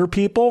 you younger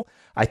people,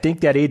 I think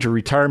that age of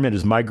retirement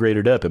is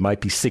migrated up. It might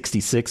be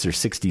 66 or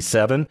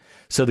 67.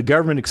 So the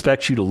government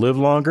expects you to live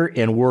longer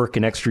and work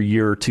an extra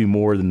year or 2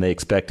 more than they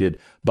expected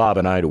Bob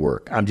and I to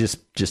work. I'm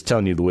just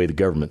telling you the way the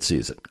government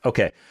sees it.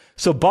 Okay.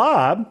 So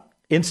Bob,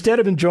 instead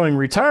of enjoying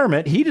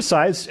retirement, he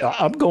decides,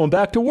 I'm going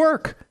back to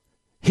work.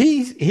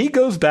 He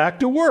goes back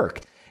to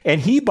work. And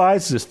he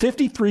buys this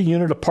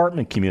 53-unit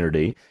apartment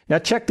community. Now,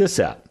 check this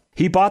out.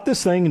 He bought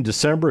this thing in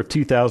December of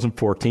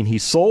 2014. He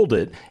sold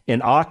it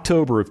in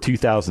October of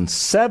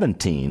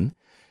 2017.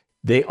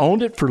 They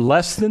owned it for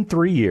less than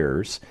 3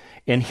 years.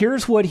 And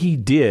here's what he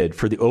did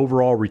for the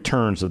overall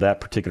returns of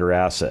that particular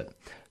asset.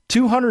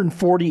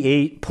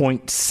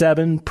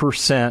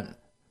 248.7%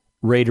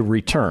 rate of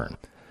return.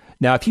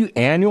 Now, if you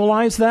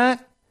annualize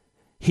that,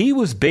 he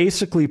was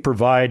basically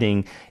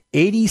providing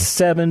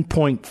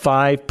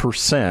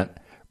 87.5%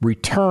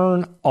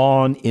 return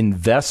on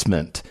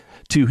investment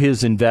to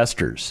his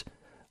investors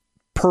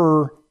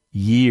per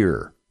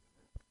year.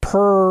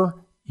 Per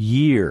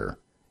year.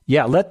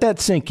 Yeah, let that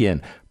sink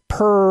in.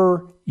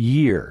 Per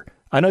year.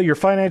 I know your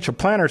financial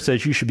planner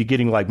says you should be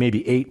getting like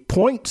maybe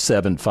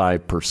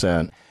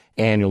 8.75%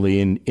 annually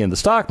in the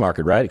stock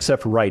market, right?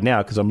 Except for right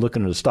now, because I'm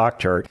looking at a stock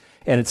chart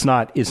and it's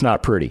not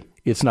pretty.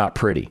 It's not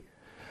pretty.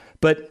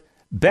 But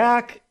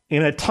back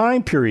in a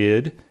time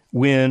period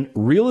when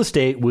real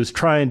estate was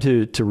trying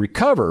to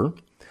recover,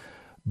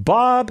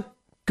 Bob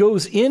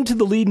goes into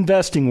the lead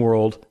investing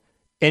world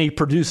and he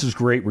produces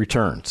great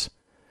returns.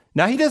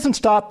 Now, he doesn't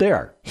stop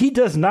there. He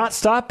does not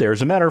stop there.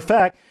 As a matter of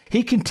fact,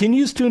 he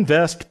continues to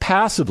invest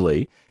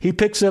passively. He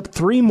picks up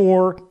 3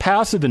 more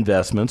passive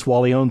investments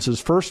while he owns his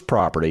first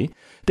property.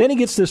 Then he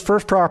gets this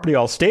first property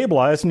all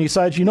stabilized and he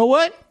decides, you know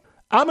what?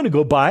 I'm going to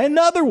go buy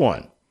another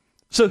one.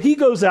 So he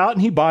goes out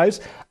and he buys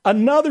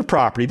another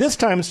property. This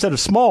time, instead of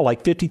small,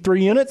 like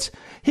 53 units,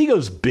 he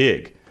goes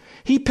big.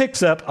 He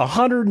picks up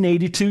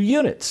 182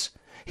 units.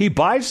 He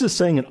buys this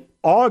thing in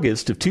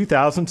August of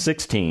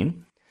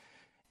 2016,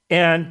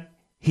 and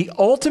he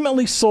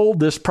ultimately sold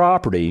this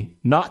property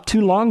not too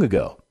long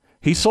ago.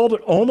 He sold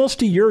it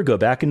almost a year ago,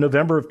 back in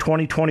November of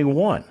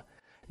 2021.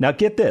 Now,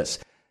 get this.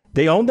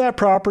 They owned that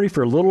property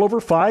for a little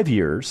over 5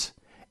 years,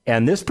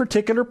 and this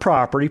particular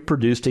property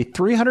produced a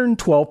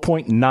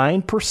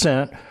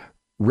 312.9%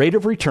 rate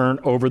of return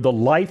over the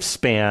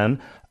lifespan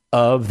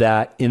of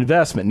that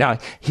investment. Now,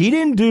 he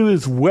didn't do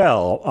as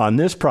well on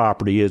this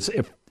property as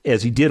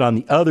he did on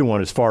the other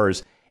one as far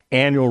as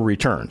annual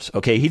returns.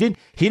 Okay, he didn't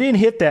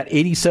hit that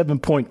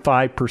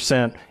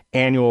 87.5%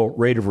 annual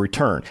rate of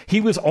return. He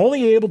was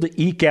only able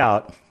to eke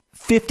out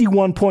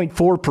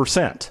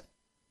 51.4%.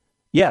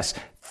 Yes,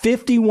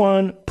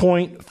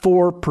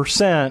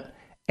 51.4%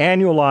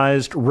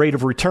 annualized rate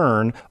of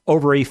return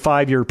over a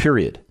 5-year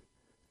period.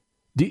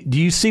 Do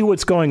you see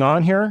what's going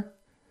on here?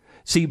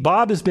 See,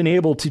 Bob has been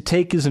able to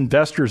take his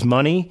investors'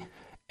 money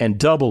and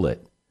double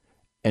it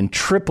and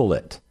triple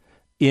it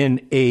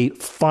in a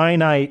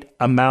finite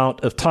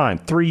amount of time.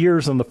 3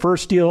 years on the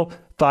first deal,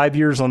 5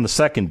 years on the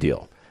second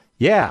deal.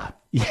 Yeah,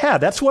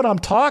 that's what I'm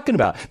talking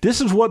about.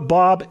 This is what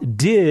Bob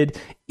did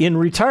in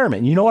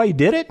retirement. You know why he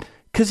did it?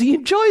 Because he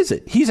enjoys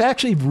it. He's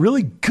actually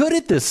really good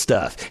at this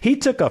stuff. He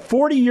took a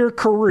 40-year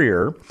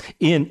career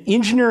in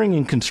engineering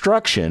and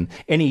construction,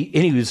 and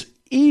he was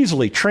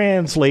easily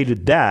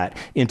translated that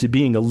into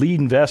being a lead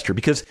investor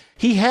because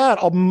he had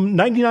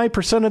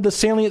 99% of the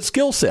salient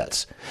skill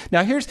sets.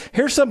 Now, here's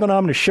something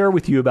I'm going to share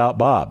with you about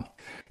Bob.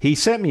 He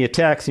sent me a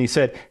text and he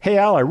said, "Hey,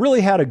 Al, I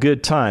really had a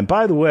good time.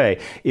 By the way,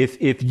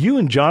 if you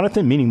and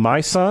Jonathan, meaning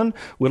my son,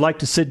 would like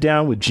to sit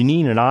down with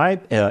Janine and I,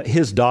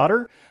 his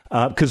daughter,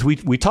 because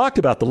we talked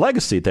about the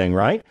legacy thing,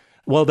 right?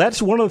 Well,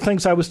 that's one of the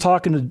things I was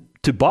talking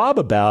to Bob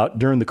about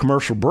during the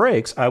commercial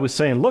breaks. I was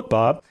saying, look,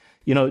 Bob,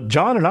 you know,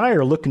 John and I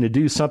are looking to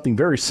do something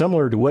very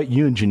similar to what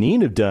you and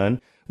Janine have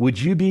done.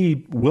 Would you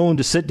be willing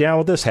to sit down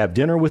with us, have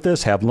dinner with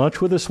us, have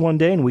lunch with us one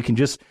day, and we can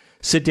just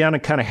sit down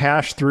and kind of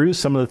hash through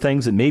some of the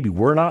things that maybe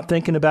we're not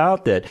thinking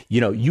about that, you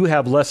know, you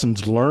have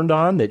lessons learned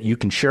on that you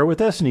can share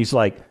with us?" And he's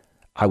like,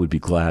 "I would be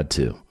glad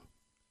to.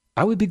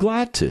 I would be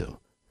glad to."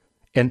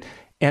 And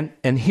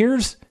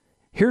here's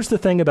the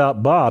thing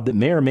about Bob that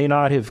may or may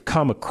not have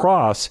come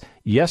across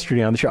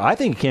yesterday on the show. I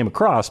think it came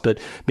across, but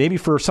maybe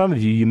for some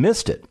of you, you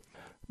missed it.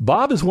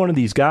 Bob is one of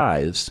these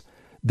guys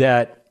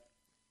that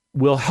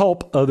will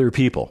help other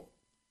people.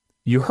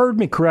 You heard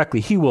me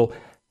correctly. He will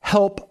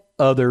help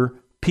other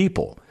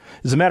people.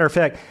 As a matter of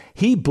fact,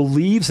 he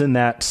believes in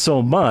that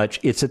so much,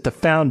 it's at the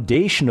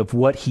foundation of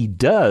what he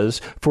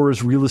does for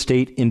his real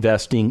estate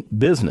investing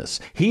business.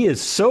 He is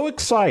so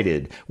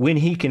excited when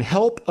he can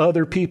help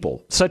other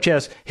people, such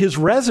as his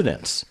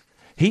residents.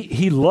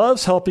 He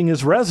loves helping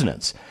his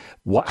residents.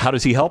 How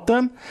does he help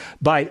them?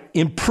 By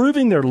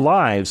improving their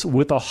lives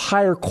with a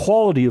higher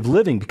quality of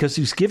living, because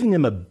he's giving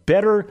them a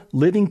better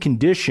living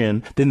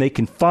condition than they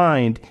can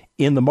find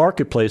in the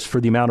marketplace for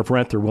the amount of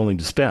rent they're willing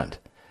to spend.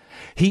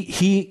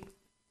 He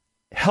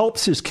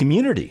helps his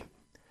community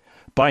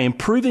by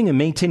improving and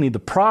maintaining the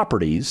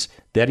properties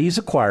that he's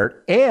acquired,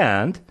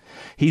 and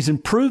he's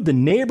improved the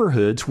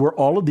neighborhoods where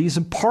all of these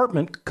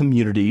apartment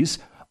communities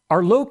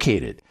are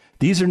located.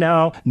 These are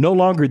now no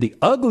longer the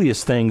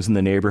ugliest things in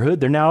the neighborhood.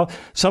 They're now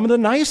some of the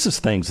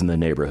nicest things in the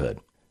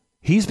neighborhood.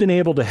 He's been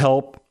able to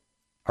help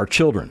our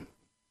children,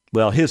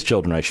 well, his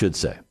children, I should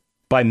say,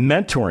 by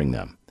mentoring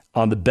them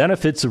on the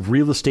benefits of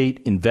real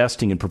estate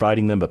investing and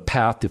providing them a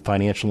path to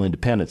financial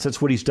independence.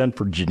 That's what he's done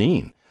for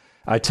Janine.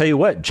 I tell you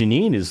what,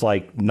 Janine is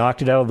like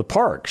knocked it out of the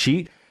park.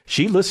 She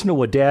She listened to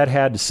what Dad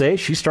had to say.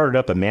 She started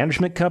up a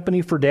management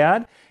company for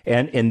Dad,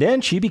 and then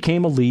she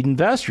became a lead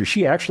investor.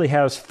 She actually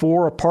has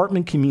 4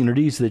 apartment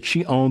communities that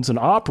she owns and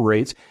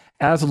operates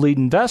as a lead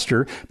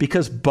investor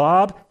because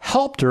Bob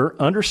helped her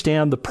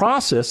understand the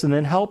process and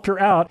then helped her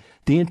out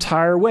the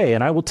entire way.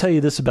 And I will tell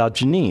you this about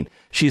Janine.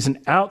 She's an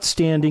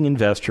outstanding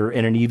investor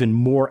and an even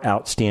more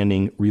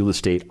outstanding real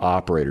estate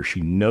operator.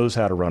 She knows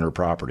how to run her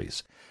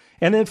properties.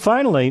 And then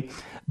finally,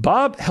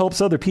 Bob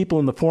helps other people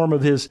in the form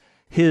of his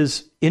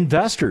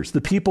investors,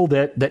 the people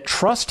that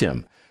trust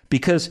him,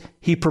 because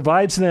he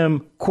provides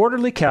them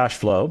quarterly cash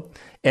flow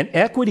and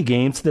equity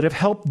gains that have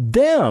helped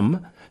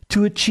them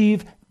to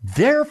achieve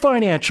their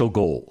financial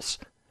goals.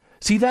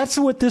 See, that's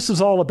what this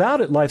is all about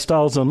at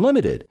Lifestyles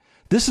Unlimited.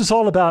 This is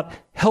all about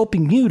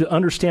helping you to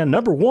understand,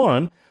 number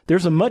one,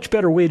 there's a much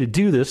better way to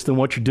do this than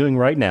what you're doing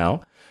right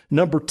now.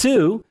 Number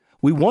two,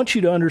 we want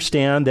you to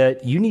understand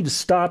that you need to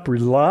stop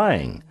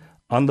relying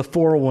on the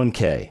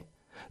 401k,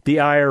 the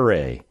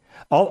IRA,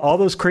 all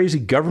those crazy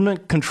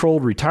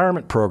government-controlled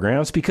retirement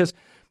programs, because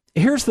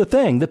here's the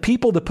thing, the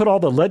people that put all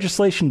the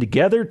legislation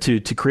together to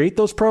create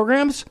those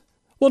programs,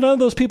 well, none of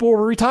those people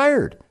were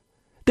retired.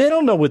 They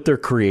don't know what they're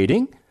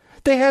creating.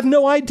 They have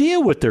no idea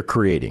what they're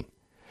creating.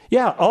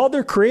 Yeah, all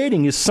they're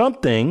creating is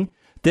something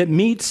that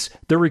meets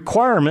the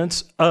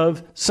requirements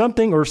of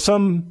something or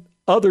some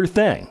other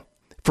thing.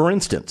 For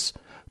instance,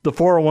 the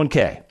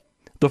 401k.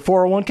 The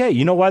 401k.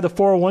 You know why the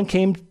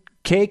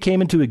 401k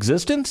came into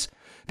existence?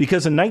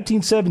 Because in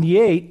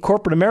 1978,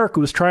 corporate America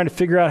was trying to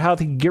figure out how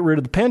they could get rid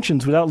of the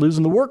pensions without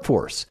losing the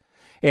workforce.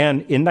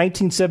 And in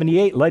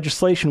 1978,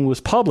 legislation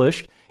was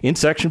published in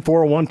Section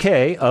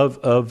 401k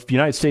of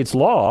United States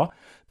law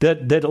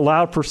that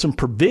allowed for some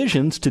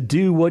provisions to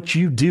do what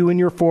you do in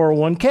your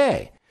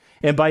 401k.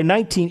 And by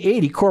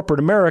 1980, corporate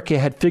America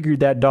had figured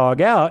that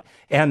dog out,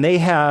 and they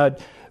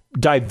had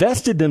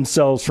divested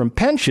themselves from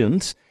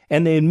pensions,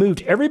 and they had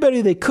moved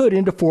everybody they could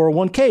into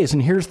 401ks.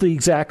 And here's the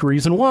exact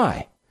reason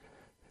why.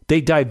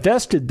 They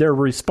divested their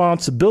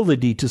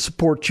responsibility to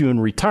support you in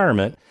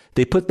retirement.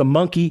 They put the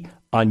monkey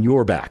on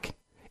your back.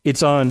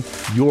 It's on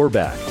your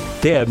back.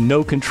 They have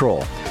no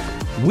control.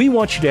 We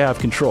want you to have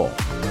control.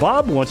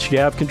 Bob wants you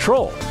to have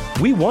control.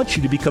 We want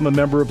you to become a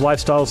member of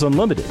Lifestyles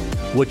Unlimited.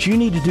 What you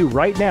need to do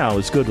right now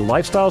is go to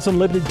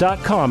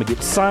lifestylesunlimited.com and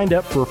get signed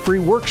up for a free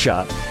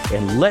workshop,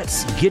 and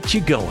let's get you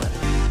going.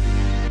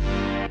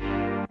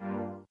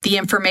 The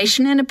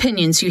information and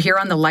opinions you hear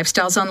on the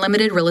Lifestyles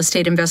Unlimited Real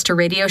Estate Investor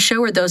Radio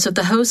Show are those of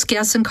the hosts,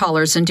 guests, and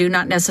callers and do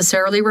not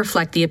necessarily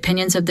reflect the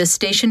opinions of this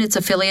station, its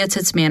affiliates,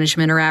 its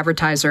management, or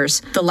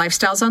advertisers. The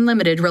Lifestyles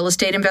Unlimited Real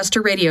Estate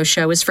Investor Radio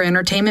Show is for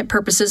entertainment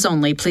purposes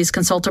only. Please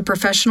consult a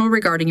professional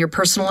regarding your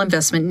personal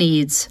investment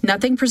needs.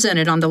 Nothing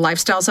presented on the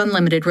Lifestyles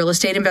Unlimited Real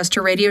Estate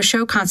Investor Radio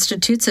Show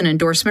constitutes an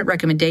endorsement,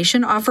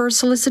 recommendation, offer, or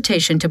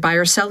solicitation to buy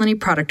or sell any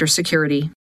product or security.